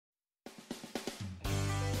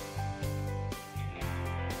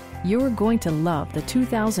You're going to love the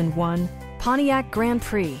 2001 Pontiac Grand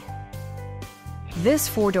Prix. This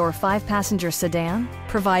four-door, five-passenger sedan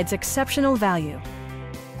provides exceptional value.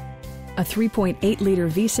 A 3.8-liter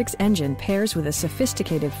V6 engine pairs with a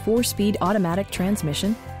sophisticated four-speed automatic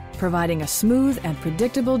transmission, providing a smooth and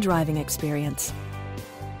predictable driving experience.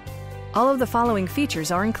 All of the following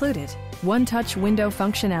features are included: one-touch window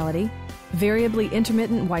functionality, variably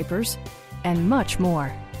intermittent wipers, and much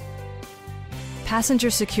more. Passenger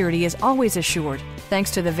security is always assured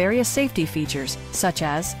thanks to the various safety features such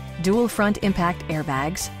as dual front impact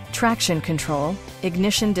airbags, traction control,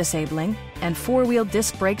 ignition disabling, and four-wheel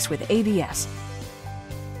disc brakes with ABS.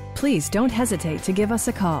 Please don't hesitate to give us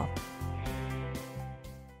a call.